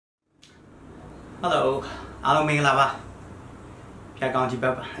Hello, alo mình là ba. Phía con chị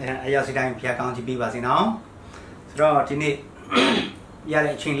bắp, giờ sẽ đang phía con chị bị bà gì nó. Rồi chị này, giờ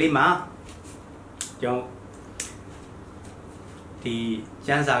lại chuyện lý mà. Giống thì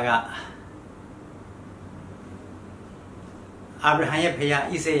chẳng sao cả. Abraham ya phaya,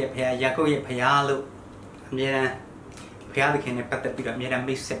 Isaac ya phaya, Jacob ya phaya luôn. Như là phaya thì khi này bắt đầu bị rồi, như là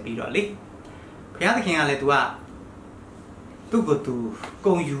mấy sếp bị rồi lý. Phaya thì khi nào là tu có tu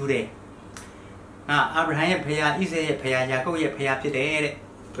công du đấy. Abraham ya phaya, Isaac ya phaya, Jacob ya phayaဖြစ်တယ်တဲ့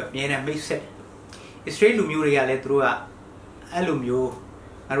သူအမြဲတမ်းမိတ်ဆက် Israel လူမျိုးတွေကလည်းသူတို့ကအဲ့လိုမျိုး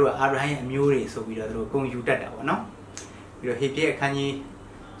ငါတို့က Abraham ရဲ့အမျိုးတွေဆိုပြီးတော့သူတို့ဂုဏ်ယူတတ်တာပေါ့နော်ပြီးတော့ဟေပြည့်အခန်းကြီး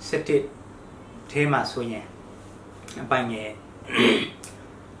7ထဲမှာဆိုရင်အပိုင်းငယ်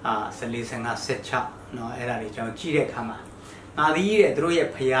14 15 16เนาะအဲ့ဒါတွေကျွန်တော်ကြည့်တဲ့အခါမှာငါသည်တဲ့သူတို့ရဲ့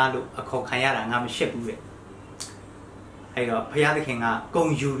ဖယားလို့အခေါ်ခံရတာငါမရှိဘူးတဲ့အဲ့တော့ဖယားသခင်ကဂု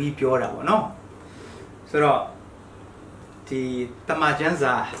ဏ်ယူပြီးပြောတာပေါ့နော်ဆိုတော့ဒီတမန်ကျမ်း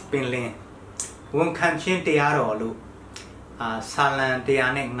စာပင်လင်ဝန်ခံခြင်းတရားတော်လို့ဆာလံ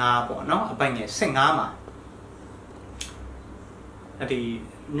105ပေါ့နော်အပိုင်းငယ်15မှာဒီ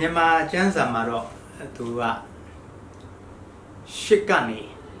မြန်မာကျမ်းစာမှာတော့သူကရှစ်ကနေ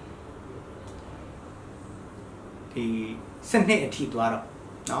ဒီ7အထိသွားတော့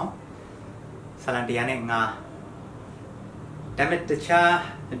နော်ဆာလံ105ဒါပေမဲ့တခြား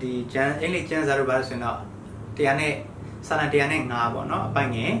ဒီကျမ်းအင်္ဂလိပ်ကျမ်းစာတို့ဘာလို့ဆိုရင်တော့ဆာလံ105ပေါ့နော်အပို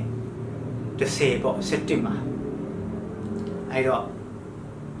င်းငယ်10ပေါ့7မှာအဲ့တော့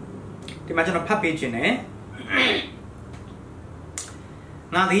ဒီမှာကျွန်တော်ဖတ်ပေးခြင်းနဲ့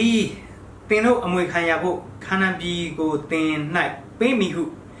ငါသည်သင်တို့အမွေခံရဖို့ခါနန်ပြည်ကိုသင်၌ပေးမိဟု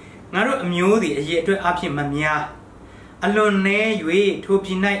ငါတို့အမျိုးသည်အရေးအတွက်အဖြစ်မများအလွန်နည်း၍ထိုပြ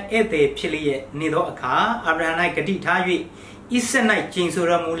ည်၌ဧည့်သည်ဖြစ်လျက်နေသောအခါအာဗြဟံ၌ဂတိထား၍ဣဆက်၌ကျိန်ဆို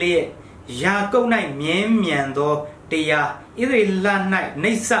တော်မူလျက်ယာကုပ်၌မြဲမြံသောတရားဣသရေလ၌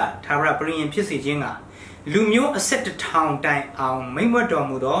နေဆသာရပရိယံဖြစ်စေခြင်းကလူမျိုးအဆက်1000တိုင်အောင်မိန့်မွတ်တော်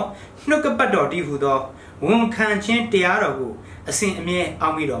မူသောနှုတ်ကပတ်တော်တည်းဟူသောဝန်ခံခြင်းတရားတော်ကိုအစဉ်အမြဲအော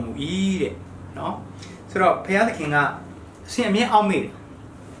က်မေ့တော်မူ၏တဲ့နော်ဆိုတော့ဘုရားသခင်ကအစဉ်အမြဲအောက်မေ့တယ်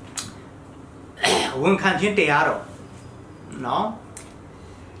ဝန်ခံခြင်းတရားတော်နော်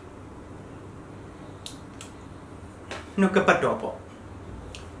နှုတ်ကပတ်တော်ပေါ့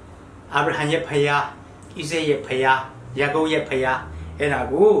အာဗြဟံရဲ့ဖယားဣဇက်ရဲ့ဖယားယာကုပ်ရဲ့ဖယားအဲ့ဒါ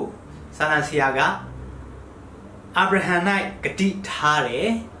ကိုစာလံဆရာကအာဗြဟံ၌ဂတိထားတယ်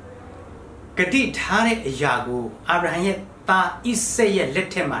ဂတိထားတဲ့အရာကိုအာဗြဟံရဲ့သားဣဇက်ရဲ့လက်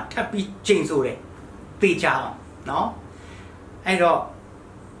ထက်မှာထပ်ပြီးကျိန်ဆိုတယ်သိကြအောင်နော်အဲ့တော့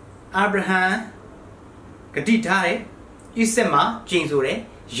အာဗြဟံဂတိထားတယ်ဣဇက်မှာကျိန်ဆိုတယ်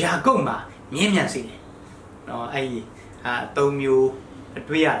ယာကုပ်မှာမြဲမြံစေတယ်နော်အဲ့ဒီ၃မျိုး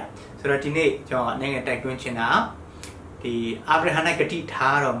တွေ့ရတယ်ဆိုတော့ဒီနေ့ကျွန်တော်နိုင်ငံတိုက်တွန်းချင်တာဒီအာဗြဟံ၌ဂတိ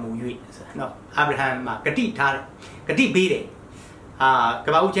ထားတော်မူ၍နော်အာဗြဟံမှာဂတိထားတယ်ဂတိပေးတယ်က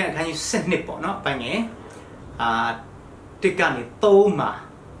ပ္ပဦးကျမ်းအခန်းကြီး7ပေါ့နော်ပိုင်းငယ်1ကနေ3မှာ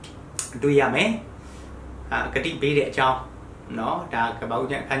တွေ့ရမယ်ဂတိပေးတဲ့အကြောင်းနော်ဒါကပ္ပဦး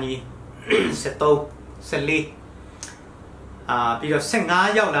ကျမ်းအခန်းကြီး73 14ပြီးတော့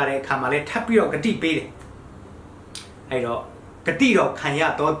15ရောက်လာတဲ့အခါမှာလည်းထပ်ပြီးတော့ဂတိပေးတယ်အဲ့တော့ဂတိတော်ခံရ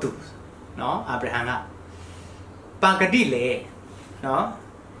တော်သူနော်အာဗြဟံကပါဂတိလေနော်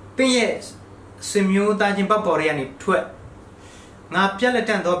တင်းရဲ့စင်မျိုးသားချင်းပတ်ပေါ်ရကနေထွက်ငါပြက်လက်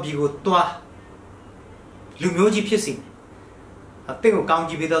တန့်သောပြည်ကိုတွားလူမျိုးကြီးဖြစ်စီတင်းကိုကောင်း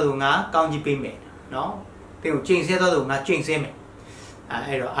ကြီးပေးတော်သူငါကောင်းကြီးပေးမယ်နော်တင်းကိုကျိန်ဆဲတော်သူငါကျိန်ဆဲမယ်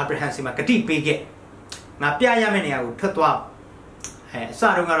အဲ့တော့အာဗြဟံစီမှာဂတိပေးခဲ့ငါပြရမယ့်နေရာကိုထွက်သွားအစ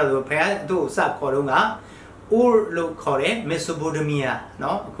တုန်းကတော့သူဘုရားသူ့ကိုစခေါ်တော့ကဦးလို့ခေါ်တဲ့မက်ဆိုပိုတေးမီးယားเน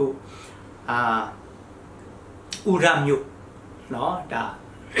าะအခုဥရမြို့เนาะဒါ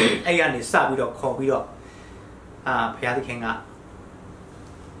အဲ့ကနေစပြီးတော့ခေါ်ပြီးတော့ဘုရားသခင်က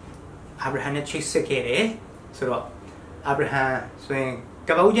အာဗြဟံနဲ့ချိတ်ဆက်ခဲ့တယ်ဆိုတော့အာဗြဟံဆိုရင်က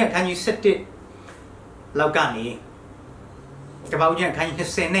ပ္ပဦးကျမ်းအခန်းကြီး7လောက်ကနေကပ္ပဦးကျမ်းအခန်းကြီး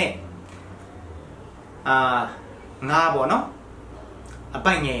20နဲ့9ပေါ့เนาะအ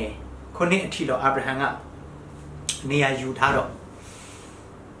ပိုင်ငယ်9အထိတော့အာဗြဟံကနေရာယူထားတော့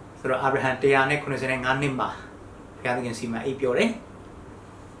ဆိုတော့အာဗြဟံ195နှစ်မှာဘုရားသခင်စီမံအိပ်ပြောတယ်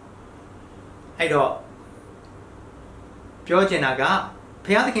အဲ့တော့ပြောချင်တာက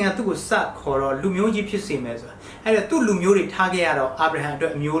ဘုရားသခင်ကသူ့ကိုစခေါ်တော့လူမျိုးကြီးဖြစ်စေမယ်ဆိုတာအဲ့တော့သူ့လူမျိုးတွေထားခဲ့ရတော့အာဗြဟံအတွ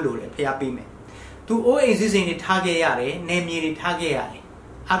က်အမျိုးလိုတယ်ဘုရားပေးမယ်သူအိုးအိမ်စည်းစိမ်တွေထားခဲ့ရတယ်နယ်မြေတွေထားခဲ့ရတယ်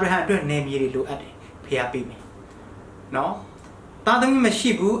အာဗြဟံအတွက်နယ်မြေတွေလိုအပ်တယ်ဘုရားပေးမယ်နော်သားသမီးမရှိ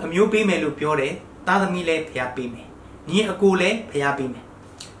ဘူးအမျိုးပေးမယ်လို့ပြောတယ်သားသမီးလည်းဘုရားပေးမယ်ညီအကိုလည်းဘုရားပေးမယ်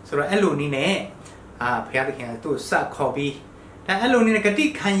ဆိုတော့အဲ့လိုနည်းနဲ့ ဘုရားသခင်ကသူ့စခေါ်ပြီးဒါအဲ့လိုနဲ့ဂတိ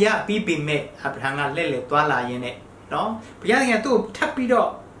ခံရပြီးပြီမဲ့အာဗြဟံကလက်လက်သွားလာရင်းနဲ့နော်ဘုရားသခင်ကသူ့ကိုထပ်ပြီးတော့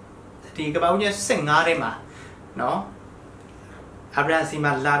ဒီကပ္ပဦးကျမ်း15ထဲမှာနော်အာဗြဟံစီ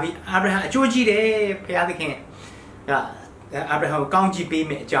မှာလာပြီးအာဗြဟံအကျိုးကြီးတယ်ဘုရားသခင်ကအာဗြဟံကိုကောင်းကြီးပေး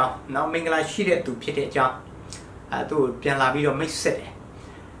မယ်အကြောင်းနော်မင်္ဂလာရှိတဲ့သူဖြစ်တဲ့အကြောင်းသူ့ကိုပြန်လာပြီးတော့မိတ်ဆက်တယ်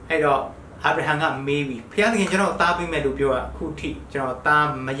အဲ့တော့အာဗြဟံကမေးပြီးဘုရားသခင်ကျွန်တော်သားပေးမယ်လို့ပြောတာအခုထိကျွန်တော်သား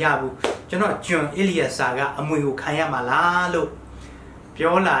မရဘူးကျွန်တော်ကျွန်အေလိယစာကအမွေကိုခံရမှာလားလို့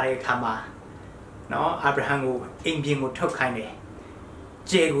ပြောလာတဲ့အခါမှာနော်အာဗြဟံကိုအိမ်ပြင်ကိုထုတ်ခိုင်းတယ်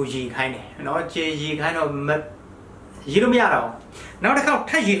ကျဲကိုရေခိုင်းတယ်နော်ကျဲရေခိုင်းတော့ရေလို့မရတော့နောက်တစ်ခေါက်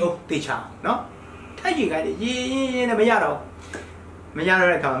ထပ်ရေအောင်တေချာနော်ထပ်ရေခိုင်းတယ်ရေနဲ့မရတော့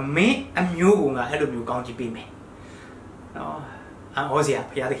တဲ့အခါမှာမင်းအမျိုးကအဲ့လိုမျိုးကောင်းချီးပေးမယ်နော်အော်စရာ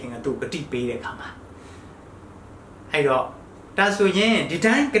ဘုရားသခင်ကသူ့ဂတိပေးတဲ့အခါမှာအဲ့တော့ဒါဆိုရင်ဒီ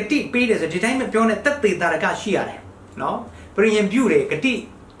တိုင်းဂတိပေးတယ်ဆိုဒီတိုင်းမပြောနဲ့တက်သေးတာကရှိရတယ်နော်ပြင်ရင်ပြုတယ်ဂတိ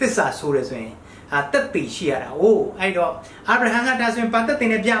သစ္စာဆိုတယ်ဆိုရင်တက်သေးရှိရတာ။အိုးအဲ့တော့အာဗြဟံကဒါဆိုရင်ဘာတက်သေး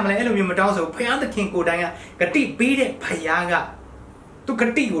နဲ့ပြမလဲအဲ့လိုမျိုးမတောင်းဆိုဘုရားသခင်ကိုယ်တိုင်ကဂတိပေးတဲ့ဘုရားကသူဂ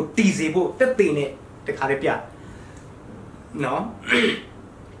တိကိုတည်စေဖို့တက်သေးနဲ့တခါလေးပြနော်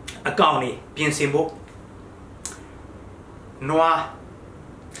အကောင်လေးပြင်ဆင်ဖို့နွား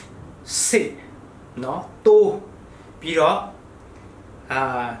စစ်နော်တိုးပြီးတော့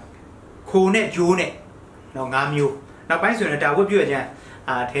ခိုးနဲ့ဂျိုးနဲ့နော်5မျိုးနောက်ပိုင်းဆိုရင်ဒါဝတ်ပြည့်ကြ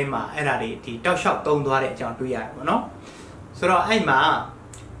အဲမှာအဲ့ဒါတွေဒီတောက်လျှောက်သုံးသွားတဲ့အကြောင်းတွေ့ရတယ်ပေါ့နော်ဆိုတော့အဲ့မှာ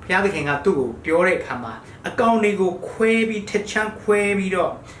ဘုရားသခင်ကသူ့ကိုပြောတဲ့အခါမှာအကောင်တွေကိုခွဲပြီးထချမ်းခွဲပြီး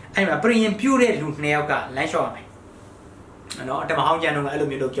တော့အဲ့မှာပြင်ပြုတ်တဲ့လူ2ယောက်ကလမ်းလျှောက်ရမယ်နော်တမဟောင်းကျန်တော့အဲ့လို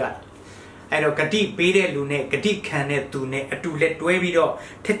မျိုးလုပ်ကြတယ်အဲ့တော့ဂတိပေးတဲ့လူနဲ့ဂတိခံတဲ့သူနဲ့အတူလက်တွဲပြီးတော့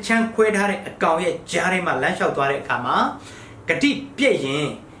ထချမ်းခွဲထားတဲ့အကောင်ရဲ့ကြားထဲမှာလမ်းလျှောက်သွားတဲ့အခါမှာဂတိပြည့်ရင်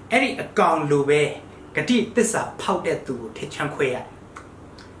အဲ့ဒီအကောင်လိုပဲဂတိသစ္စာဖောက်တဲ့သူကိုထချမ်းခွဲရတယ်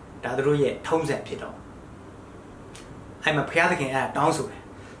ဒါတို့ရဲ့ထုံးစံဖြစ်တော့အဲ့မှာဘုရားသခင်အဲ့ဒါတောင်းဆိုတယ်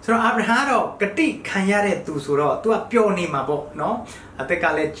ဆိုတော့အာဗြဟံတော့ဂတိခံရတဲ့သူဆိုတော့ तू ကပျော်နေမှာပေါ့နော်အသက်က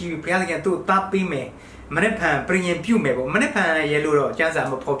လည်းကြီးဘုရားသခင်သူ့သားပေးမယ်မနေ့ဖန်ပြင်ပြုတ်မယ်ပေါ့မနေ့ဖန်ရဲလို့တော့ကျမ်းစာ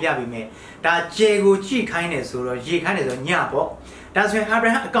မဖော်ပြပြီးမယ်ဒါကျဲကိုကြည့်ခိုင်းတယ်ဆိုတော့ရေခိုင်းတယ်ဆိုတော့ညပေါ့ဒါဆိုရင်အာဗြ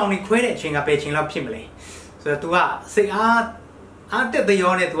ဟံအကောင်ကြီးခွဲတဲ့အချိန်ကဘယ်ချိန်လောက်ဖြစ်မလဲဆိုတော့ तू ကစိတ်အားတက်တ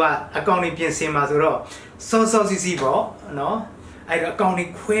ရောနဲ့ तू ကအကောင်ကြီးပြင်ဆင်မှာဆိုတော့စောစီပေါ့နော်အဲ့တော့အကောင်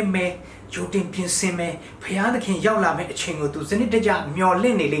ကြီးခွဲမယ်ဂျိုတင်ပြင်ဆင်မယ်ဘုရားသခင်ရောက်လာမယ့်အချိန်ကို तू စနစ်တကျမျှော်လ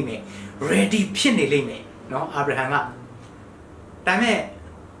င့်နေလိမ့်မယ် ready ဖြစ်နေလိမ့်မယ်နော်အာဗြဟံကဒါမဲ့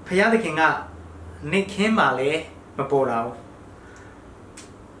ဘုရားသခင်ကနေခင်းမှာလည်းမပေါ်လာဘူး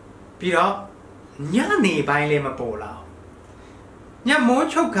ပြီးတော့ညနေပိုင်းလည်းမပေါ်လာဘူးညမိုး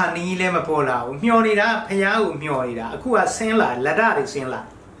ချုပ်ခါနီးလည်းမပေါ်လာဘူးမျောနေတာဖះကိုမျောနေတာအခုကဆင်းလာလက်ဓာတ်တွေဆင်းလာ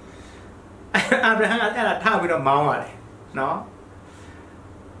အာဗြဟံကအဲ့ဒါထားပြီးတော့မောင်းရတယ်နော်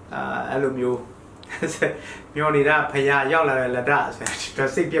အဲ့လိုမျိုးမျောနေတာဖះရောက်လာတဲ့လက်ဓာတ်ဆို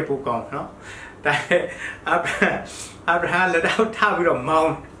တော့စိတ်ပြတ်ဖို့ကောင်းနော်ဒါအာဗြဟံလက်ဓာတ်ထားပြီးတော့မော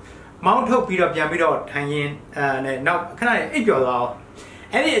င်းထုတ်ပြီးတော့ပြန်ပြီးတော့ထိုင်ရင်နဲ့နောက်ခဏလေးအိပ်ပျော်သွားအောင်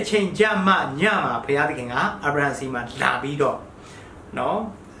အဲ့ဒီအချိန်ကြမှညမှာဘုရားသခင်ကအာဗြဟံစီမှာလာပြီးတော့နော်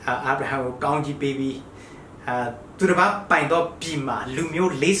အာဗြဟံကိုကောင်းကြီးပေးပြီးသူတစ်ပါးပိုင်တော့ပြည်မှာလူ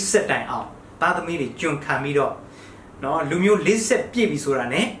မျိုး40တိုင်အောင်သားသမီးတွေကျွန်ခံပြီးတော့နော်လူမျိုး40ပြည့်ပြီဆိုတာ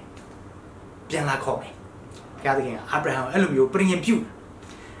ਨੇ ပြန်လာခေါ်မယ်ဘုရားသခင်ကအာဗြဟံအဲ့လိုမျိုးပြင်ပြု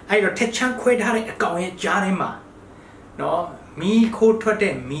အဲ့တော့ထက်ချမ်းခွဲထားတဲ့အကောင်ရဲ့ကြားထဲမှာနော်မီးခိုးထွက်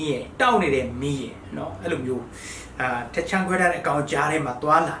တဲ့မီးရဲ့တောက်နေတဲ့မီးရဲ့နော်အဲ့လိုမျိုးထက်ချမ်းခွဲထားတဲ့အကောင်ကြားထဲမှာ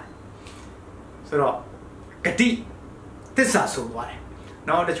သွားလာဆိုတော့ဂတိသစ္စာဆိုသွားတယ်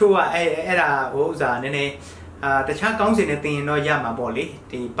နော်တချို့ကအဲ့ဒါဟိုဥစားနည်းနည်းတခြားကောင်းစင်နဲ့သင်ရင်တော့ရမှာပေါ့လေ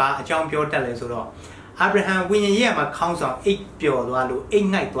ဒီဘာအကြောင်းပြောတတ်လဲဆိုတော့အာဗြဟံဝိညာဉ်ရေးမှာခေါင်းဆောင်အိပ်ပျော်သွားလို့အိပ်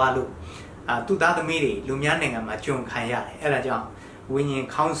ငိုက်သွားလို့သူ့သားသမီးတွေလူများနိုင်ငံမှာကျွန်ခံရတယ်အဲ့ဒါကြောင့်ဝိညာဉ်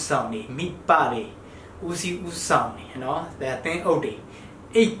ခေါင်းဆောင်တွေမိပတွေဦးစီးဦးဆောင်နေနော်ဒါသင်းအုပ်တွေ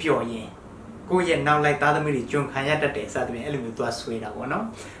အိပ်ပျော်ရင်ကိုယ့်ရဲ့နောက်လိုက်သားသမီးတွေကျွန်ခံရတတ်တယ်စသဖြင့်အဲ့လိုမျိုးသွားဆွေးတာပေါ့နော်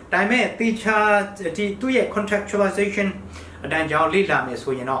ဒါပေမဲ့တေချာဒီသူ့ရဲ့ contextualization အတန်းကြောင့်လေ့လာမယ်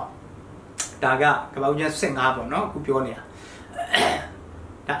ဆိုရင်တော့ဒါကကပ္ပဦးကျမ်း15ပေါ့နော်အခုပြောနေတာ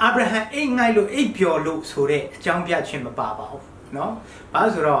ဒါအာဗြဟံအိတ်ငိုက်လို့အိတ်ပျော်လို့ဆိုတဲ့အကြောင်းပြခြင်းမပါပါဘူးနော်ဘာ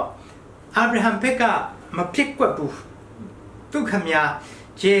လို့ဆိုတော့အာဗြဟံဘက်ကမဖြစ်ကွက်ဘူးသူခမညာ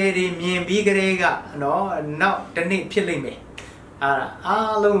ဂျေရီမြင်ပြီးကလေးကနော်နောက်တနေ့ဖြစ်လိမ့်မယ်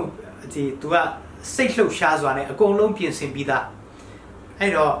အားလုံးဒီ तू ကစိတ်လှုပ်ရှားစွာနဲ့အကုန်လုံးပြင်ဆင်ပြီးသား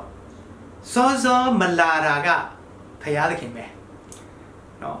အဲ့တော့စောမလာတာကဖယားသခင်ပဲ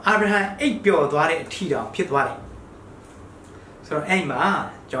နော်အာဗြဟံအိပ်ပျော်သွားတဲ့အထီတောင်ဖြစ်သွားတယ်ဆိုတော့အဲ့မှာ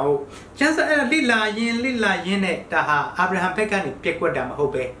ကြောင့်ကျန်စာလိလာရင်နဲ့ဒါဟာအာဗြဟံဘက်ကနေပြက်ကွက်တာမဟု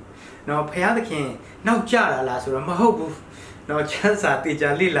တ်ပဲနော်ဖယားသခင်နောက်ကျတာလားဆိုတော့မဟုတ်ဘူးနော်ကျန်စာတေချာ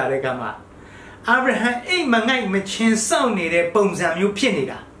လိလာတဲ့ကမှာအာဗြဟံအိမ်မငိုက်မချင်းစောင့်နေတဲ့ပုံစံမျိုးဖြစ်နေ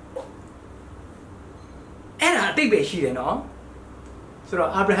တာအဲ့ဒါအတိတ်ပဲရှိတယ်နော်ဆို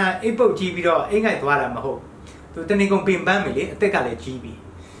တော့အာဗြဟံအိပ်ပုတ်ကြီးပြီးတော့အိမ်ငိုက်သွားတာမဟုတ်သူတနေ့ကုန်ပင်ပန်းပြီလေအသက်ကလည်းကြီးပြီ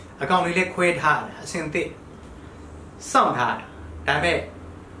အကောင်လေးလည်းခွဲထားတာအစင်သစ်စောင့်ထားတာဒါပေမဲ့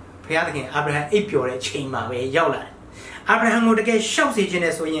ဘုရားသခင်အာဗြဟံအိပ်ပျော်တဲ့ချိန်မှာပဲရောက်လာတယ်အာဗြဟံကိုတကယ်ရှောက်စေခြင်း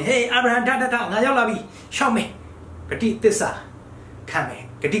နဲ့ဆိုရင်ဟေးအာဗြဟံငါရောက်လာပြီရှောက်မယ်ဂတိသစ္စာခံမယ်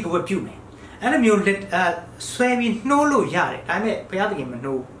ဂတိကဝတ်ပြုမယ်အဲ့လိုမျိုးဆွဲပြီးနှိုးလို့ရတယ်ဒါပေမဲ့ဘုရားသခင်မ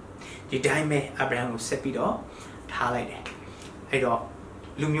နှိုးဒီတိုင်းပဲအာဗြဟံကိုဆက်ပြီးတော့ထားလိုက်တယ်အဲ့တော့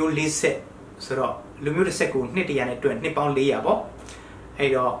လူမျိုး40ဆိုတော့လူမျိုးတစ်ဆက်ကိုနှစ်တရာနဲ့တွက်နှစ်ပေါင်း400ပေါ့အဲ့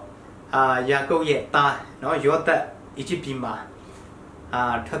တော့ယာကုပ်ရဲ့သားနော်ယောသတ်အီဂျစ်ပြည်မှာ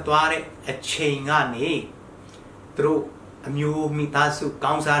ထွက်သွားတဲ့အချိန်ကနေသူတို့အမျိုးမိသားစု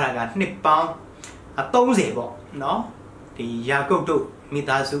ကောင်းစားတာကနှစ်ပေါင်း30ပေါ့နော်ဒီယာကုပ်တို့မိ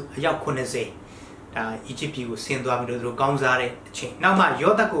သားစုအယောက်80ဒါအီဂျစ်ပြည်ကိုဆင်းသွားပြီးတော့သူတို့ကောင်းစားတဲ့အချိန်နောက်မှ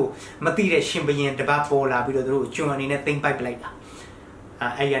ယောသတ်ကိုမသိတဲ့ရှင်ဘုရင်တပတ်ပေါ်လာပြီးတော့သူတို့ကျွန်အနေနဲ့သိမ့်ပိုက်ပလိုက်တာ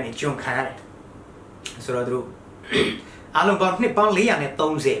အဲ့ရနေကျွန်ခံရတယ်ဆိုတော့သူတို့အားလုံးပေါင်းနှစ်ပေါင်း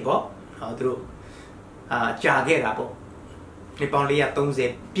430ပေါ့နော်သူတို့ကြာခဲ့တာပေါ့နှစ်ပေါင်း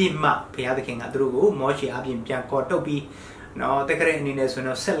430ပြည့်မှဘုရားသခင်ကသူတို့ကိုမောရှေအပြင်ပြန်ခေါ်ထုတ်ပြီးနော်တက္ကရာအနေနဲ့ဆို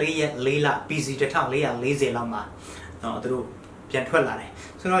တော့14ရက်4လ BC 1440လောက်မှာနော်သူတို့ပြန်ထွက်လာတယ်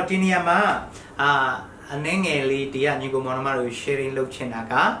ဆိုတော့ဒီနေရာမှာအနှဲငယ်လေးဒီကညီကိုမောင်နှမတို့ sharing လုပ်ချင်တာ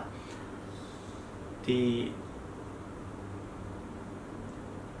ကဒီ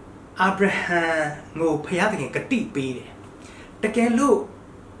အာဗြဟံကိုဘုရားသခင်ဂတိပေးတယ်တကယ်လို့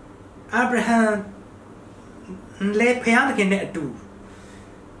အာဗြဟံလေဘုရားသခင်နဲ့အတူ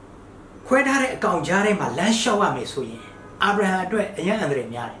ခွဲထားတဲ့အကောင်ကြားထဲမှာလမ်းလျှောက်ရမယ်ဆိုရင်အာဗြဟံအတွက်အရန်အန္တရာယ်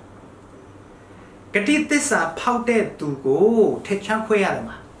များတယ်ဂတိသစ္စာဖောက်တဲ့သူကိုထက်ချမ်းခွဲရတယ်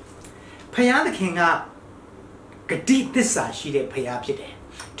မှာဘုရားသခင်ကဂတိသစ္စာရှိတဲ့ဘုရားဖြစ်တယ်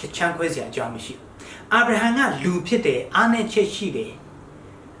ထက်ချမ်းခွဲစရာအကြောင်းမရှိဘူးအာဗြဟံကလူဖြစ်တယ်အားနဲ့ချက်ရှိတယ်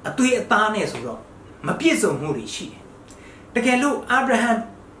အသွေးအသားနဲ့ဆိုတော့မပြည့်စုံမှုတွေရှိတယ်တကယ်လို့အာဗြဟံ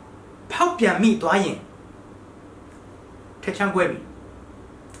ဖောက်ပြန်မိသွားရင်ထက်ချမ်းခွဲပြီ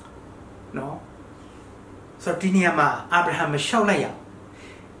နော်ဆိုတော့ဒီနေရာမှာအာဗြဟံမလျှောက်လိုက်ရအောင်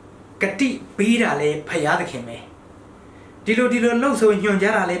ဂတိပေးတာလဲဘုရားသခင်ပဲဒီလိုလှုပ်ဆိုညွှန်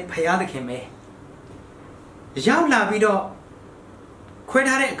ကြားတာလဲဘုရားသခင်ပဲရောက်လာပြီးတော့ခွဲ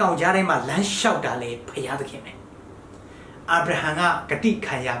ထားတဲ့အကောင်ကြားထဲမှာလမ်းလျှောက်တာလဲဘုရားသခင်ပဲအာဗြဟံကဂတိ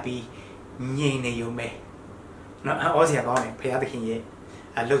ခံရပြီးငြိမ်နေရုံပဲနော်အော်စရာကောင်းတယ်ဘုရားသခင်ရဲ့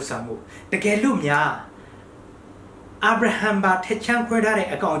လှုပ်ဆောင်မှုတကယ်လို့များအာဗြဟံပါထက်ချမ်းခွဲထားတဲ့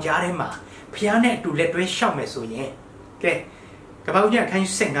အကောင်ကြားထဲမှာဘုရားနဲ့အတူလက်တွဲရှောက်မယ်ဆိုရင်ကဲကပ္ပဦးကျမ်းအခန်း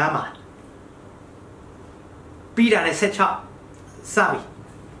ကြီး15မှာပြီးတာနဲ့16စပြီ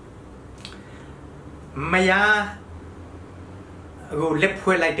မယားကိုလက်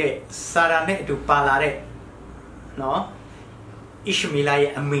ဖွဲ့လိုက်တဲ့စာရာနဲ့အတူပါလာတဲ့နော်ဣရှမေလ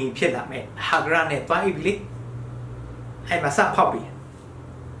ရဲ့အမေဖြစ်လာမဲ့ဟာဂရနဲ့တွားအိပ်ပြီလေအဲ့မှာစဖောက်ပြီ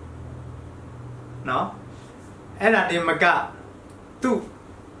နော်အဲ့ဒါတင်မကသူ့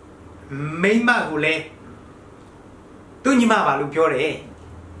မိန်းမကိုလည်းသူညီမပါလို့ပြောတယ်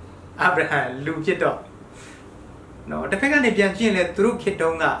အာဗြဟံလူဖြစ်တော့နော်တစ်ဖက်ကနေပြန်ကြည့်ရင်လည်းသူတို့ခေတ်တု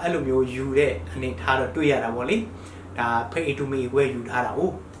န်းကအဲ့လိုမျိုးယူတဲ့အနေထားတော့တွေ့ရတာပေါ့လေဒါဖိတ်တူမီဝဲယူထားတာဟု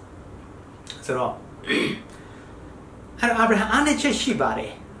တ်ဆိုတော့အဲ့အာဗြဟံအားနဲ့ချက်ရှိပါတ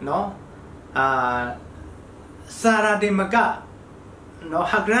ယ်နော်စာရာတင်မကနော်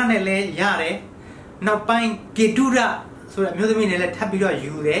ဟာဂရနဲ့လည်းရတယ်နောက်ပိုင်းကေတုရဆိုတဲ့အမျိုးသမီးနဲ့လည်းထပ်ပြီးတော့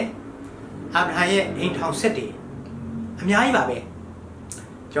ယူတယ်အာဗြဟံရဲ့အိမ်ထောင်ဆက်တွေအများကြီးပါပဲ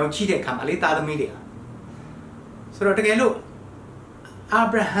ကျွန်တော်ကြည့်တဲ့အခါမှာလေသားသမီးတွေဆိုတော့တကယ်လို့အာ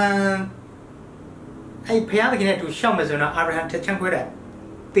ဗြဟံအဲ့ဘုရားသခင်နဲ့အတူရှောက်မယ်ဆိုတော့အာဗြဟံထက်ချမ်းခွဲတာ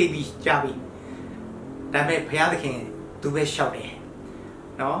သိပြီးကြားပြီးဒါပေမဲ့ဘုရားသခင်သူပဲရှောက်တယ်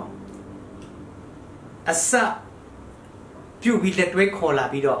နော်အစပြုတ်ပြီးလက်တွဲခေါ်လာ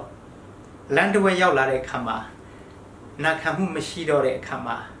ပြီးတော့လန်တဝဲရောက်လာတဲ့အခါမှာနာခံမှုမရှိတော့တဲ့အခါ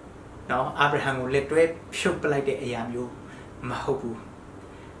မှာနော်အာဗြဟံကိုလက်တွဲဖြုတ်ပလိုက်တဲ့အရာမျိုးမဟုတ်ဘူး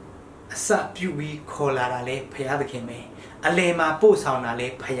အစပြုတ်ပြီးခေါ်လာတာလေဘုရားသခင်ပဲအလယ်မှာပို့ဆောင်တာလေ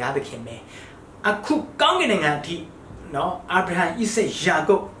ဘုရားသခင်ပဲအခုကောင်းကင်နိုင်ငံအထိနော်အာဗြဟံဣဆက်ယာ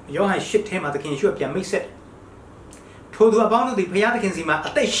ကုပ်ယောဟန်8ထဲမှာသခင်ယေရှုပြန်မိတ်ဆက်ထိုသူအပေါင်းတို့သည်ဘုရားသခင်စီမှာ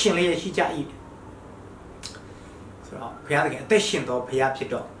အသက်ရှင်လျက်ရှိကြ၏ဆိုတော့ဘုရားသခင်အသက်ရှင်တော်ဘုရားဖြစ်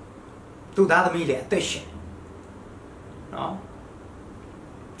တော့သူသားသမီးလည်းအသက်ရှင်နော်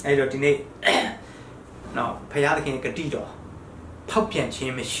အဲ့တော့ဒီနေ့နော်ဖရာသခင်ဂတိတော်ဖောက်ပြန်ခြ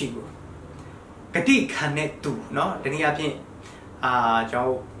င်းမရှိဘူးဂတိခံတဲ့သူနော်ဒီနေ့အပြင်ကျွန်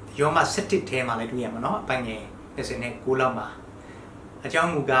တော်ယောမ7ထဲမှာလည်းတွေ့ရမှာနော်အပိုင်းငယ်29လောက်မှာအကြော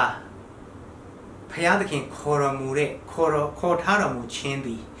င်းမူကားဖရာသခင်ခေါ်တော်မူတဲ့ခေါ်ထားတော်မူခြင်းသ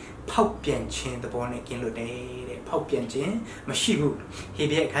ည်ဖောက်ပြန်ခြင်းသဘောနဲ့กินလို့တဲ့ဖောက်ပြန်ခြင်းမရှိဘူးဟေ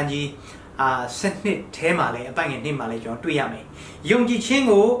ဘရဲအခန်းကြီး7ထဲမှာလည်းအပိုင်းငယ်1မှာလည်းကျွန်တော်တွေ့ရမယ်ယုံကြည်ခြင်း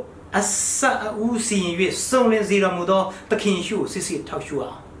ကိုအစအဦးစီရင်၍စုံလင်စေတော်မူသောသခင်ယေရှုကိုစစ်စစ်ထောက်ရှု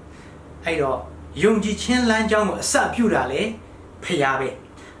အောင်အဲ့တော့ယုံကြည်ခြင်းလမ်းကြောင်းကိုအစပြုတာလေဖရာပဲ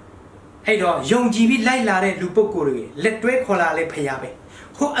အဲ့တော့ယုံကြည်ပြီးလိုက်လာတဲ့လူပုဂ္ဂိုလ်တွေလက်တွဲခေါ်လာလေဖရာပဲ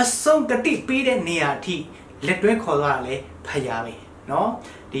ဟိုအဆုံးဂတိပေးတဲ့နေရာအထိလက်တွဲခေါ်သွားတာလေဖရာပဲနော်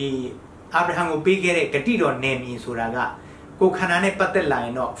ဒီအာဗြဟံကိုပေးခဲ့တဲ့ဂတိတော်နယ်မြေဆိုတာကကိုယ်ခန္ဓာနဲ့ပတ်သက်လာရ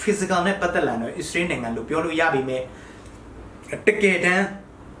င်တော့ physical နဲ့ပတ်သက်လာရင်တော့ Israel နိုင်ငံလို့ပြောလို့ရပြီမဲ့တကယ်တမ်း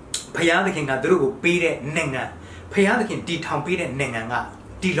ဖရာသခင်ကသူတို့ကိုပေးတဲ့နိုင်ငံဖရာသခင်တည်ထောင်ပေးတဲ့နိုင်ငံက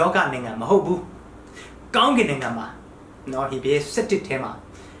ဒီလောကနိုင်ငံမဟုတ်ဘူးကောင်းကင်နိုင်ငံမှာနော်ဟေဘရဲ7ထဲမှာ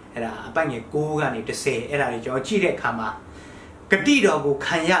အဲ့ဒါအပိုင်ငယ်9ကနေ10အဲ့ဒါတွေကျွန်တော်ကြည့်တဲ့အခါမှာဂတိတော်ကို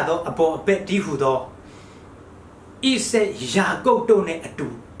ခံရသောအပေါ်အပက်ဒီဟုသောဣဆက်ယာကုပ်တို့နဲ့အတူ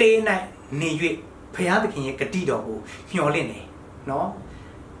တေးနိုင်နေ၍ဖရာသခင်ရဲ့ဂတိတော်ကိုမျှော်လင့်တယ်နော်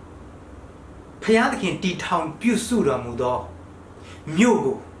ဖရာသခင်တည်ထောင်ပြုစုတော်မူသောမြို့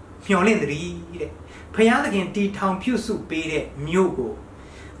ကိုမျှော်လင့်သည်တဲ့ဖရာသခင်တည်ထောင်ပြုစုပေးတဲ့မြို့ကို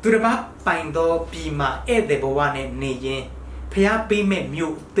သူတစ်ပါးပိုင်သောပြည်မှာဧည့်သည်ဘဝနဲ့နေရင်ဖရာပေးမဲ့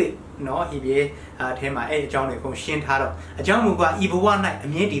မြို့အသစ်နော်ဟေဘရဲအဲမှာအဲ့အကြောင်းတွေကိုရှင်းထားတော့အကြောင်းမူကားဤဘဝ၌အ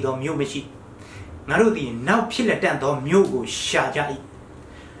မြင့်တည်သောမြို့မရှိငါတို့ဒီနောက်ဖြစ်လက်တန့်သောမြို့ကိုရှာကြ၏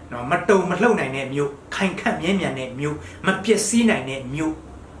နော်မတုံမလှုပ်နိုင်တဲ့မြို့ခိုင်ခန့်မြဲမြံတဲ့မြို့မပျက်စီးနိုင်တဲ့မြို့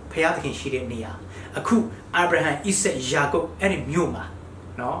ဖရာသခင်ရှိတဲ့နေရာအခုအာဗြဟံဣဆက်ယာကုပ်အဲ့ဒီမြို့မှာ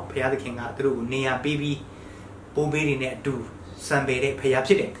နော်ဖရာသခင်ကသူတို့ကိုနေရာပေးပြီးပိုးပေးနေတဲ့အတူစံပေတဲ့ဖရာ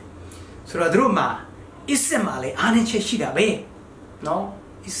ဖြစ်တယ်ဆိုတော့သူတို့မှာဣဆက်မှာလည်းအားနည်းချက်ရှိတာပဲနော်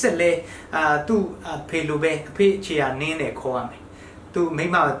ဣဆက်လည်းသူ့ဖေလိုပဲအဖေခြေရနင်းတယ်ခေါ်ရမယ်သူမိ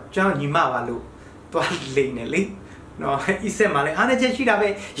မကျောင်းညီမပါလို့သွားလိမ့်နေလေနော်ဣဆက်မှာလည်းအားနည်းချက်ရှိတာပဲ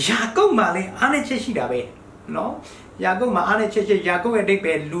ယာကုပ်မှာလည်းအားနည်းချက်ရှိတာပဲနော်ယာကုပ်မှာအားနည်းချက်ယာကုပ်ရဲ့အဓိပ္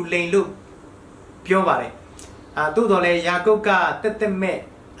ပာယ်လူလိန်လို့ပြောပါတယ်သို့တော်လည်းယာကုပ်ကတက်တက်မဲ့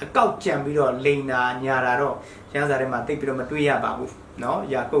အကောက်ကြံပြီးတော့လိန်တာညာတာတော့ကျမ်းစာထဲမှာသိပြီးတော့မတွေ့ရပါဘူးเนาะ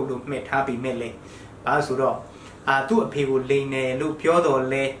ယာကုပ်လို့မှတ်ထားပြီးမဲ့လေဘာဆိုတော့သူ့အဖေကိုလိန်တယ်လို့ပြောတော်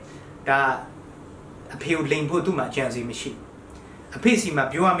လဲဒါအဖေကိုလိန်ဖို့သူ့မှာအကြံစီမရှိအဖေစီမှာ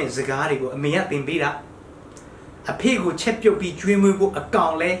ပြောရမယ့်စကားတွေကိုအမေကသင်ပေးတာအဖေကိုချက်ပြုတ်ပြီးကျွေးမွေးဖို့အကော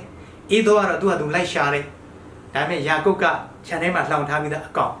င်လဲအေးတော့ကတော့သူ့ဟာသူလိုက်ရှာတယ်ဒါပေမဲ့ယာကုပ်ကခြံထဲမှာလှောင်ထားပြီးသား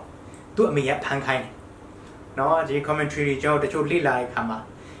အကောင်သူ့အမေကဖမ်းခိုင်းတယ်เนาะဒီ commentary တွေကျွန်တော်တချို့လေ့လာတဲ့အခါမှာ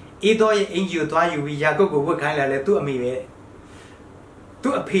အေးတော့ရဲ့အင်ဂျီကိုသွားယူပြီးယာကုပ်ကိုဝတ်ခိုင်းလာလဲသူ့အမေပဲ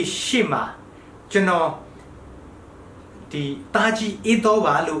သူ့အဖေရှေ့မှာကျွန်တော်ဒီတာကြီးအေးတော့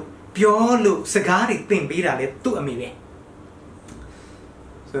ပါလို့ပြောလို့စကားတွေသင်ပေးတာလဲသူ့အမေပဲ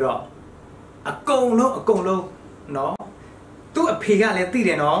ဆိုတော့အကုန်လုံးเนาะသူ့အဖေကလည်းသိတ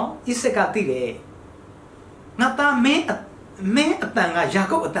ယ်เนาะဣဆက်ကသိတယ်ငါသားမင်းအတန်ကယာ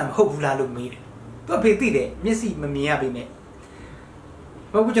ကုပ်အတန်မဟုတ်ဘူးလားလို့မေးတယ်သူ့အဖေသိတယ်မျက်စိမမြင်ရပေမဲ့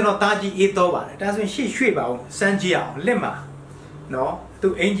ဘာလို့ကျွန်တော်တာကြီးအေးတော့ပါတယ်ဒါဆိုရင်ရှေ့ရွှေ့ပါအောင်စမ်းကြည့်အောင်လက်မှာနော်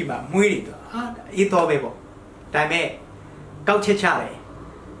သူ့အင်ဂျီမှာမွေးနေတော့အေးတော့ပဲပေါ့ဒါပေမဲ့ကောက်ချက်ချတယ်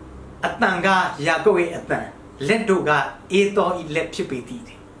အတန်ကယာကုပ်ရဲ့အတန်လက်တို့ကအေးတော့ဤလက်ဖြစ်ပေသည်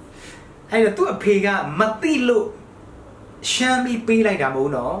အဲ့တော့သူ့အဖေကမသိလို့ရှမ်းပြီးပေးလိုက်တာမဟု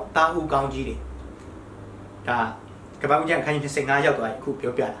တ်တော့တာဦးကောင်းကြီးတယ်ဒါကပ္ပဦးကျန်ခန်းကြီး25ရောက်သွားပြီအခု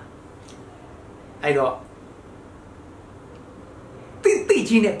ပြောပြတာအဲ့တော့တိ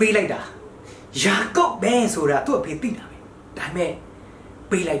ကြီးနဲ့ပေးလိုက်တာယာကုပ်ပဲဆိုတာသူ့အဖေသိတာပဲဒါပေမဲ့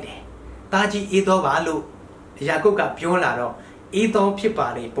ပေးလိုက်တယ်တာကြီးအေးတော့ပါလို့ယာကုပ်ကပြောလာတော့အေးတော့ဖြစ်ပါ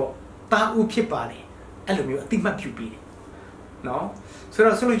လေပေါ့တာဦးဖြစ်ပါလေအဲ့လိုမျိုးအတိမတ်ပြုပြီးတယ်နော်ဆို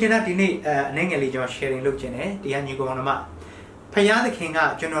တော့ဆိုလိုချင်တာဒီနေ့အနေငယ်လေးကျွန်တော် sharing လုပ်ချင်တယ်တရားညီကောင်တို့မှာဖယားသခင်က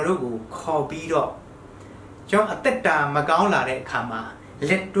ကျွန်တော်တို့ကိုခေါ်ပြီးတော့ကျွန်တော်အသက်တာမကောင်းလာတဲ့အခါမှာ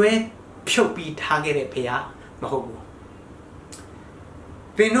လက်တွဲဖြုတ်ပြီးထားခဲ့တဲ့ဖယားမဟုတ်ဘူး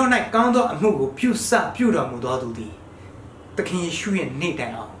သင်တို့၌ကောင်းသောအမှုကိုပြုတော်မူသောသူသည်သခင်ယေရှုရဲ့နေ့တို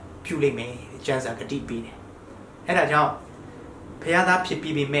င်အောင်ပြုလိမ့်မယ်ကျမ်းစာဂတိပေးတယ်အဲ့ဒါကြောင့်ဖယားသားဖြစ်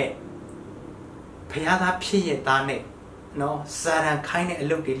ပြီးပြီမဲ့ဖယားသားဖြစ်ရဲ့သားနဲ့နော်ဇာရန်ခိုင်းတဲ့အ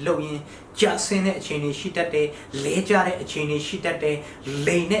လုပ်တွေလုပ်ရင်ကြဆင်းတဲ့အချိန်တွေရှိတတ်တယ်လဲကြတဲ့အချိန်တွေရှိတတ်တယ်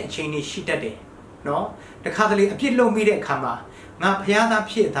လိန်တဲ့အချိန်တွေရှိတတ်တယ်နော်တခါတလေအပြစ်လုပ်မိတဲ့အခါမှာငါဖယားသား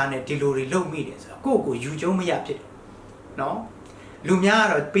ဖြစ်သားနဲ့ဒီလိုတွေလုပ်မိတယ်ဆိုတော့ကိုယ့်ကိုယူကျုံမရဖြစ်တယ်နော် လူများက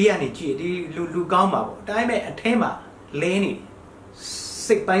တော့ပေးရနေကြည့်ဒီလူကောင်းပါပေါ့ဒါပေမဲ့အထဲမှာလဲနေ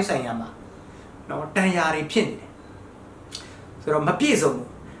စိတ်ပိုင်းဆိုင်ရာမှာနော်တန်ရာတွေဖြစ်နေတယ်ဆိုတော့မပြည့်စုံဘူး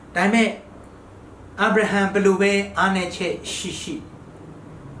ဒါပေမဲ့အာဗြဟံဘယ်လိုပဲအားနည်းချက်ရှိ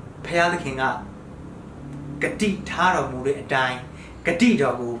ဖခင်သခင်ကဂတိထားတော်မူတဲ့အတိုင်းဂတိ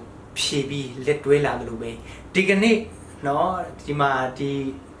တော်ကိုဖြည့်ပြီးလက်တွဲလာတယ်လို့ပဲဒီကနေ့နော်ဒီမှာဒီ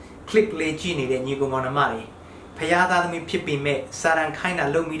clip လေးကြည့်နေတဲ့ညီကောင်မောင်နှမတွေဖခင်သားသမီးဖြစ်ပြီးမဲ့စာရန်ခိုင်းတာ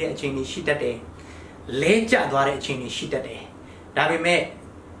လုပ်မိတဲ့အချိန်တွေရှိတတ်တယ်လဲကျသွားတဲ့အချိန်တွေရှိတတ်တယ်ဒါပေမဲ့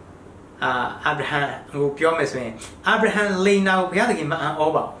အာဗြဟံကိုပြောမယ်ဆိုရင်အာဗြဟံလိန်နာကိုဘုရားသခင်မအံ့ဩ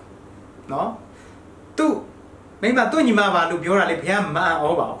ပါဘူးနော်သူမိမသူ့ညီမပါလို့ပြောတာလေဘုရားမအံ့ဩ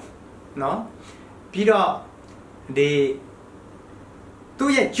ပါဘူးနော်ပြီးတော့ဒီ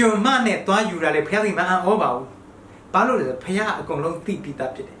သူ့ရဲ့ကျွန်မနဲ့သွားယူတာလေဘုရားသခင်မအံ့ဩပါဘူးဘာလို့လဲဆိုဘုရားအကုန်လုံးသိပြီး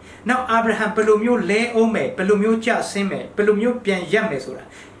သားဖြစ်တယ်နောက်အာဗြဟံဘယ်လိုမျိုးလဲအောင်မယ်ဘယ်လိုမျိုးကြဆင်းမယ်ဘယ်လိုမျိုးပြန်ရက်မယ်ဆိုတာ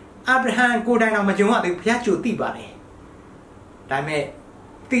အာဗြဟံကိုယ်တိုင်တော့မကြုံရသေးဘူးဘုရားကြိုသိပါတယ်ဒါပေမဲ့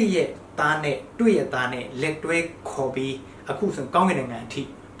သိရဲ့သားနဲ့တွေ့ရသားနဲ့လက်တွဲခေါ်ပြီးအခုဆိုကောင်းကင်နိုင်ငံအထိ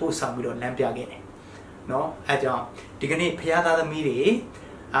ပို့ဆောင်ပြီးတော့လမ်းပြခဲ့တယ်เนาะအဲကြောင့်ဒီကနေ့ဖခင်သားသမီးတွေ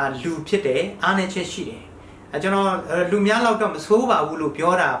လူဖြစ်တယ်အားနည်းချက်ရှိတယ်ကျွန်တော်လူများလောက်တော့မဆိုးပါဘူးလို့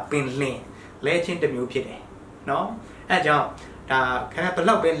ပြောတာပင်လင်းလဲချင်းတစ်မျိုးဖြစ်တယ်เนาะအဲကြောင့်ဒါခင်ဗျာဘ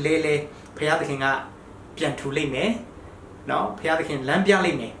လောက်ပဲလဲဖခင်သခင်ကပြန်ထူလိုက်မယ်เนาะဖခင်သခင်လမ်းပြ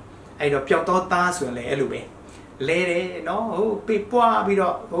လိုက်မယ်အဲ့တော့ပျောက်တော့သားဆိုရင်လည်းအဲ့လိုပဲလဲတယ်နော်ဟိုပြပွားပြီး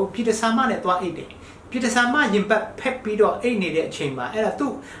တော့ဟိုပြည်တဆာမနဲ့သွားအိတ်တယ်ပြည်တဆာမရင်ပတ်ဖက်ပြီးတော့အိတ်နေတဲ့အချိန်မှာအဲ့ဒါ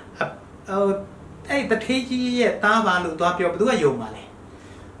သူ့အဲ့တထေးကြီးရဲ့သားပါလို့သွားပြောဘယ်သူကယုံပါလဲ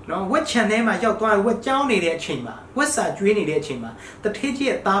နော်ဝက်ချန်ထဲမှာရောက်သွားဝက်ကြောင်းနေတဲ့အချိန်မှာဝက်စာကျွေးနေတဲ့အချိန်မှာတထေးကြီး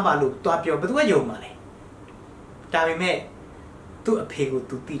ရဲ့သားပါလို့သွားပြောဘယ်သူကယုံပါလဲဒါပေမဲ့သူ့အဖေကို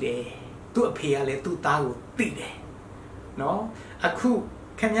သူသိတယ်သူ့အဖေကလည်းသူ့သားကိုသိတယ်နော်အခု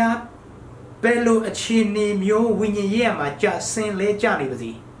ခင်ဗျာဘယ်လိုအခြေအနေမျိုးဝိညာဉ်ရေးမှာကြဆင်းလဲကြနေပါ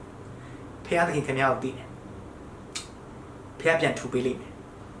စီဖခင်သခင်ခင်ဗျားကိုသိတယ်ဖခင်ပြန်ထူပေးလိမ့်မယ်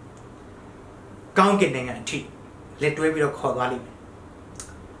ကောင်းကင်နိုင်ငံအထိလက်တွဲပြီးတော့ခေါ်သွားလိမ့်မယ်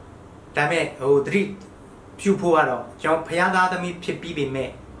ဒါပေမဲ့ဟိုသတိပြုဖို့ကတော့ကျွန်တော်ဖခင်သားသမီးဖြစ်ပြီးပေမဲ့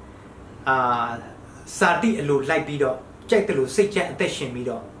စာတိအလိုလိုက်ပြီးတော့ကြိုက်တယ်လို့စိတ်ချက်အသက်ရှင်ပြီး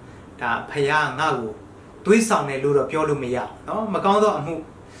တော့ဒါဖခင်ငါ့ကိုတွေးဆောင်တယ်လို့တော့ပြောလို့မရเนาะမကောင်းသောအမှု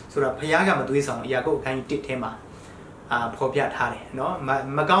ဆိုတော့ဖခင်ကမတွေးဆောင်အရာကိုအခန်းကြီး1ထဲမှာဖော်ပြထားတယ်เนาะ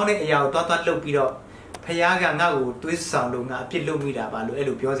မကောင်းတဲ့အရာကိုသွားလှုပ်ပြီးတော့ဖခင်ကငါ့ကိုတွေးဆောင်လို့ငါအပြစ်လုပ်မိတာပါလို့အဲ့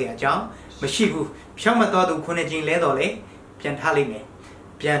လိုပြောစရာအကြောင်းမရှိဘူးဖြောင်းမတော်သူခုနှစ်ချင်းလဲတော်လေပြန်ထားလိုက်မယ်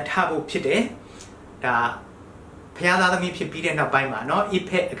ပြန်ထဖို့ဖြစ်တယ်ဒါဖခင်သားသမီးဖြစ်ပြီးတဲ့နောက်ပိုင်းမှာเนาะ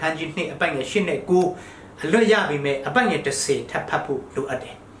effect အခန်းကြီး2အပိုင်ငယ်8နဲ့9အလွတ်ရပြီမဲ့အပိုင်ငယ်10ထပ်ဖတ်ဖို့လိုအပ်တ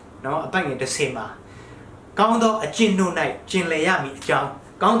ယ်เนาะအပိုင်ငယ်10မှာကောင်းသောအကျင့်တို့၌ကျင်လည်ရမည်အကြောင်း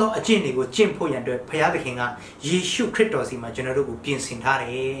ကောင်းသောအကျင့်တွေကိုကျင့်ဖို့ရန်အတွက်ဘုရားသခင်ကယေရှုခရစ်တော်စီမှာကျွန်တော်တို့ကိုပြင်ဆင်ထားတ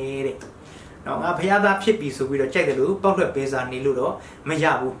ယ်တဲ့။နော်ငါဘုရားသားဖြစ်ပြီဆိုပြီးတော့ကြိုက်တယ်လို့ပောက်လွှတ်ပေးစားနေလို့တော့မရ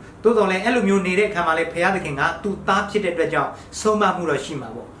ဘူး။သို့တော်လည်းအဲ့လိုမျိုးနေတဲ့အခါမှာလည်းဘုရားသခင်ကသူ့သားဖြစ်တဲ့အတွက်ကြောင့်ဆုံးမမှုတော့ရှိမှာ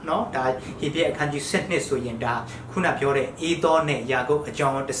ပေါ့။နော်ဒါဟေဘရဲအခန်းကြီး7ဆိုရင်ဒါခုနပြောတဲ့အေသောနဲ့ယာကုပ်အကြော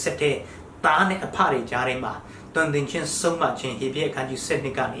င်းတစ်ဆက်တည်းသားနဲ့အဖတွေကြားထဲမှာတွင်တင်ချင်းဆုံးမချင်းဟေဘရဲအခန်းကြီး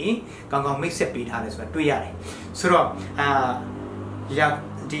7ကနေကောင်းကောင်းမိတ်ဆက်ပေးထားတယ်ဆိုတာတွေ့ရတယ်။ဆိုတော့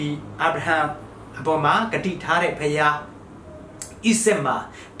ဒီအာဗြဟံအပေါ်မှာဂတိထားတဲ့ဖခင်ဣဆက်မှာ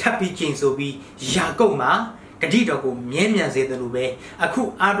ထပ်ပြီးကျင့်ဆိုပြီးယာကုပ်မှာဂတိတော်ကိုမြဲမြံစေတယ်လို့ပဲအခု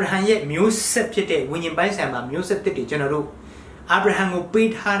အာဗြဟံရဲ့မျိုးဆက်ဖြစ်တဲ့ဝိညာဉ်ပိုင်းဆိုင်မှာမျိုးဆက်တစ်တွေကျွန်တော်တို့အာဗြဟံကိုပေး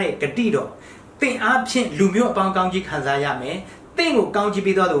ထားတဲ့ဂတိတော်သင်အားဖြင့်လူမျိုးအပေါင်းကောင်းကြီးခံစားရမယ်သင်ကိုကောင်းကြီး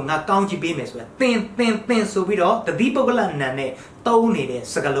ပေးတော့ငါကောင်းကြီးပေးမယ်ဆိုတာသင်ဆိုပြီးတော့တတိပုဂ္ဂလနာနဲ့သုံးနေတဲ့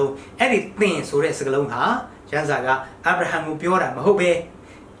စကားလုံးအဲ့ဒီသင်ဆိုတဲ့စကားလုံးဟာကျမ်းစာကအာဗြဟံကိုပြောတာမဟုတ်ပဲ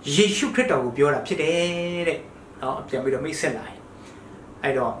ယေရှုခရစ်တော်ကိုပြောတာဖြစ်တယ်တဲ့เนาะပြန်ပြီးတော့မိတ်ဆက်လာတယ်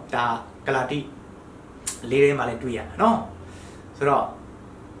အဲ့တော့ဒါဂလာတိလေးထဲမှာလည်းတွေ့ရတာเนาะဆိုတော့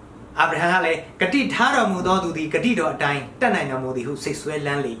အာဗြဟံကလည်းဂတိထားတော်မူသောသူသည်ဂတိတော်အတိုင်းတတ်နိုင်တော်မူသည်ဟုစိတ်ဆွဲလ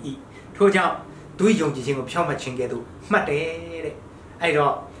န်းလေ၏ထို့ကြောင့်သူယုံကြည်ခြင်းကိုဖြောင့်မတ်ခြင်းကဲ့သို့မှတ်တယ်တဲ့အဲ့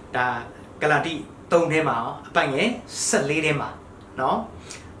တော့ဒါဂလာတိ3ထဲမှာအပိုင်ငယ်14ထဲမှာเนาะ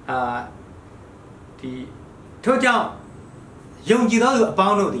ဒီထို့ကြောင့်ယုံကြည်သောသူအပေါ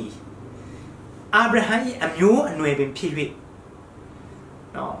င်းတို့သည်အာဗြဟံ၏အမျိုးအနွယ်ပင်ဖြစ်၍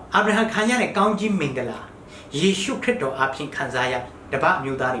နော်အာဗြဟံခံရတဲ့ကောင်းကြီးမင်္ဂလာယေရှုခရစ်တော်အဖင်ခံစားရတပတ်အ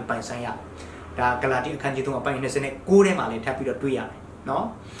မျိုးသားတွေပိုင်ဆိုင်ရဒါဂလာတိအခန်းကြီး3အပိုင်း29ထဲမှာလည်းထပ်ပြီးတော့တွေ့ရတယ်နော်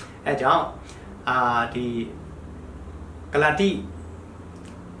အဲကြောင့်ဒီဂလာတိ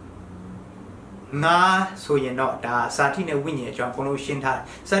ngã số yên đó đã sa thi này vinh nhẹ trong con lô xin thà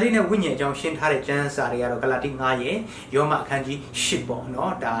sa thi này vinh nhẹ trong xin thà để chân sa để cái là đi ngã vậy do mà khăn gì ship bỏ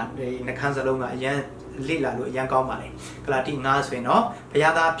nó đã để nó khăn sa lâu ngã yên lý là lối yên cao mà này cái là đi ngã số nó bây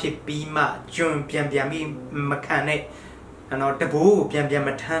giờ ta phải bị mà chun biên mi mà khăn này nó đập bù biên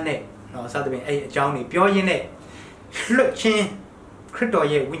mà thằng này nó sao tụi mình ấy trong này biểu diễn này luật trên khất đòi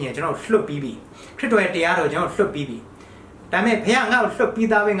về vinh nhẹ cho nó luật bì khất đòiတရားတော့ကျွန်တော်လွတ်ပြီးပြီဒါပေမဲ့ဖះငါ့ကိုလွတ်ပြီး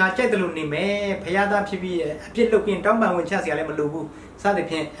သားပဲငါကြိုက်တယ်လို့နေမယ်ဖះသားဖြစ်ပြီးအပြစ်လုပ်ရင်တောင်းပန်ဝင်ချစရာလည်းမလိုဘူးစသ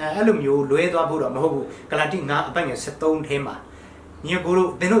ဖြင့်အဲ့လိုမျိုးလွဲသွားဖို့တော့မဟုတ်ဘူးဂလာတိငါအပိုင်ငယ်73ထဲမှာညီကိုတို့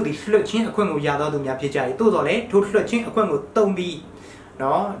သင်တို့ဒီလွတ်ချင်းအခွင့်ကိုရတော့သူများဖြစ်ကြတယ်တိုးတော်လေထိုလွတ်ချင်းအခွင့်ကိုတုံပြီး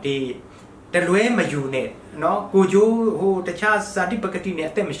နော်ဒီတလွဲမယူနဲ့နော်ကိုကျိုးဟိုတခြားဇာတိပကတိနဲ့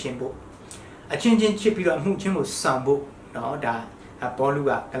အသက်မရှင်ဖို့အချင်းချင်းချစ်ပြီးတော့အမှုချင်းကိုဆောင်ဖို့နော်ဒါဘောလူ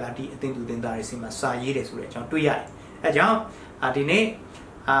ကဂလာတိအသင်သူသင်သားတွေစီမှာစာရေးတယ်ဆိုတဲ့အကြောင်းတွေ့ရတယ်အဲကြောင့်ဒီနေ့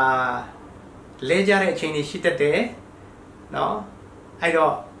လဲကြတဲ့အချိန်တွေရှိတတ်တယ်နော်အဲ့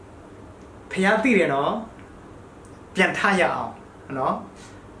တော့ဖျားသိတယ်နော်ပြန်ထရအောင်နော်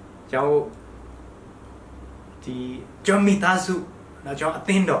ကျွန်တော်ဒီဂျော်မီသားစုနော်ကျွန်တော်အသ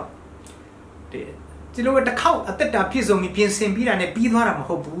င်းတော်ဒီလိုတစ်ခေါက်အသက်တာပြည့်စုံပြီးပြင်ဆင်ပြီးတာနဲ့ပြီးသွားတာမ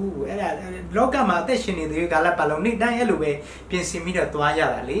ဟုတ်ဘူးအဲ့ဒါလောကမှာအသက်ရှင်နေတဲ့ကာလပတ်လုံးနေ့တိုင်းအဲ့လိုပဲပြင်ဆင်ပြီးတော့သွားရ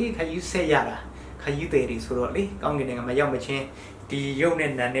တာလေခရီးဆက်ရတာခရီးသေးတွေဆိုတော့လေကောင်းကင်ကမရောက်မချင်းဒီရုပ်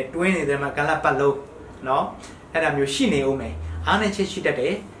နဲ့နာနဲ့တွင်းနေတဲ့မှာကာလပတ်လုံးနော်အဲ့ဒါမျိုးရှိနေအောင်မယ်အားနဲ့ချက်ရှိတတ်တ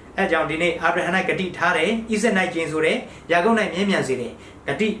ယ်အဲကြောင့်ဒီနေ့အာဗြဟံ၌ဂတိထားတယ်ဣဇက်၌ကျင်းဆိုတယ်ယာကုပ်၌မြဲမြံစေတယ်ဂ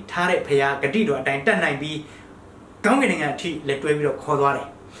တိထားတဲ့ဖရာဂတိတော်အတိုင်းတက်နိုင်ပြီးကောင်းကင်ကအထိလက်တွဲပြီးတော့ခေါ်သွားတယ်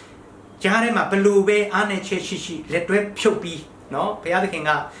ကြားထဲမှာဘလူပဲအားနဲ့ချက်ရှိလက်တွဲဖြုတ်ပြီးနော်ဘုရားသခင်က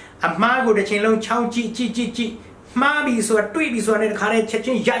အမှားကိုတစ်ချိန်လုံးချောင်းကြည့်မှားပြီဆိုတာတွေးပြီဆိုတာနဲ့တခါတည်းချက်ချ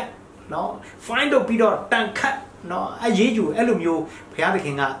င်းရိုက်နော် find လုပ်ပြီးတော့တန်ခတ်နော်အရေးယူအဲ့လိုမျိုးဘုရားသခ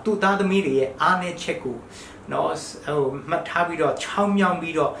င်ကသူ့သားသမီးတွေရဲ့အားနဲ့ချက်ကိုနော်ဟိုမှတ်ထားပြီးတော့ချောင်းမြောင်း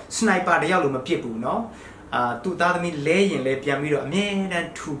ပြီးတော့စနိုက်ပါတယောက်လိုမပစ်ဘူးနော်သူ့သားသမီးလဲရင်လဲပြန်ပြီးတော့အမြဲတမ်း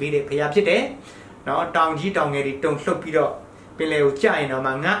ထူပေးတဲ့ဘုရားဖြစ်တယ်နော်တောင်ကြီးတောင်ငယ်တွေတုံလှုပ်ပြီးတော့ပင်လေကိုကြာရင်တော့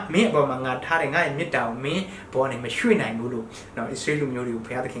မှငါမင်းအပေါ်မှာငါထားတယ်ငါရဲ့မြစ်တာကိုမင်းဘောနဲ့မရွှေ့နိုင်ဘူးလို့နော်အစ္စရေးလူမျိုးတွေကို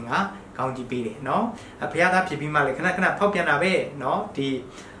ဘုရားသခင်ကကောင်းကြီးပေးတယ်နော်ဘုရားသားဖြစ်ပြီးမှလည်းခဏဖောက်ပြန်တာပဲနော်ဒီ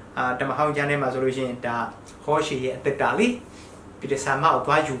တမဟောင်းကျမ်းထဲမှာဆိုလို့ရှိရင်ဒါဟောရှေရဲ့အသက်တာလေးပြီးတဲ့ဆာမကို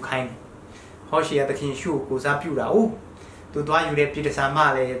သွားယူခိုင်းတယ်ဟောရှေရဲ့သခင်ရှုကိုစားပြုတာဟုတ်သူသွားယူတဲ့ပြည်တဲ့ဆာမ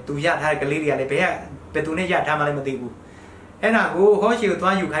လည်းသူရထားတဲ့ကလေးတွေကလည်းဘယ်သူနဲ့ရထားမှလည်းမသိဘူးအဲ့ဒါကိုဟောရှေကို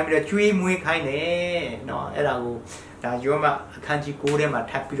သွားယူခိုင်းပြီးတော့ကျွေးမွေးခိုင်းတယ်နော်အဲ့ဒါကိုဒါယောမအခန်းကြီး9ထဲမှာ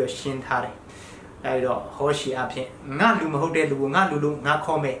ထပ်ပြီးတော့ရှင်းထားတယ်အဲ့တော့ဟောရှေအဖြစ်ငါလူမဟုတ်တဲ့လူကိုငါလူလို့ငါ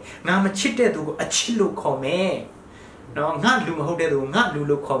ခေါ်မယ်ငါမချစ်တဲ့သူကိုအချစ်လို့ခေါ်မယ်နော်ငါလူမဟုတ်တဲ့သူကိုငါလူ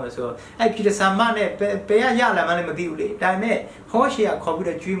လို့ခေါ်မယ်ဆိုတော့အဲ့ပြည်သမားနဲ့ဘယ်ရလာမှလည်းမသိဘူးလေဒါပေမဲ့ဟောရှေကခေါ်ပြီး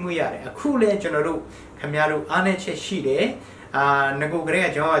တော့ကျွေးမွေးရတယ်အခုလဲကျွန်တော်တို့ခင်ဗျားတို့အားနဲ့ချက်ရှိတယ်ငကိုကလေးက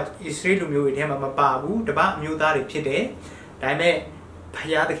ကျွန်တော်ဣသရေလလူမျိုးတွေထဲမှာမပါဘူးတပတ်မျိုးသားတွေဖြစ်တယ်ဒါပေမဲ့ဖ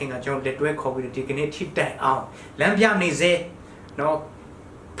ယားသခင်ကကျွန်တော်လက်တွဲခေါ်ပြီးဒီကနေ့ထိတိုင်အောင်လမ်းပြနေစေနော်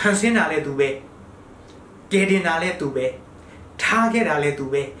ဖန်ဆင်းတာလည်းသူပဲကယ်တင်တာလည်းသူပဲထားခဲ့တာလည်းသူ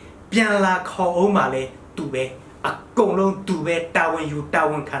ပဲပြန်လာခေါ်အောင်မှလည်းသူပဲအကုန်လုံးသူပဲတာဝန်ယူတာ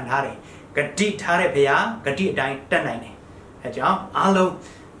ဝန်ခံထားတယ်ဂတိထားတဲ့ဖယားဂတိအတိုင်းတက်နိုင်တယ်အဲကြောင့်အားလုံး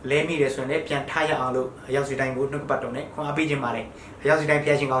လဲမိတယ်ဆိုရင်လည်းပြန်ထားရအောင်လို့အရောက်စီတိုင်းကိုနှုတ်ပတ်တော်နဲ့ခွန်အားပေးခြင်းပါတယ်အရောက်စီတိုင်း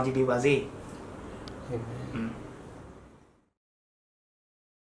ဖျားရှင်ကောင်းကြီးပေးပါစေ